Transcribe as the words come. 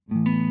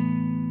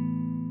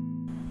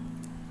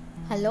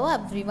Hello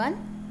everyone.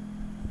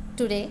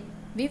 Today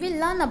we will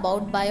learn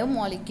about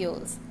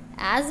biomolecules.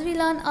 As we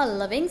learn, a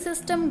living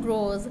system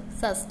grows,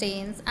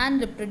 sustains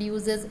and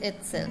reproduces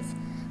itself.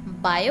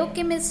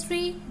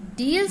 Biochemistry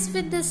deals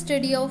with the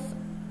study of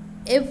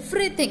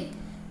everything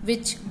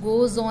which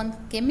goes on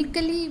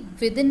chemically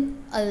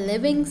within a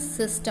living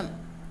system.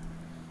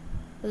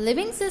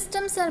 Living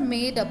systems are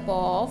made up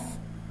of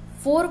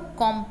four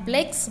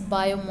complex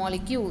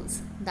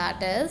biomolecules,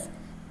 that is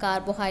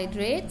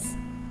carbohydrates,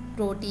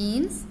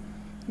 proteins,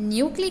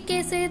 nucleic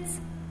acids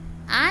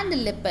and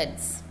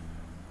lipids.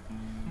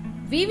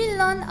 We will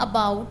learn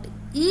about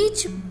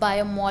each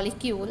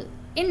biomolecule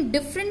in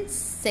different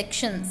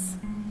sections.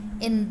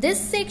 In this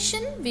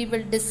section we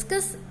will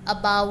discuss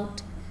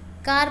about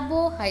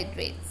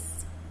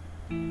carbohydrates.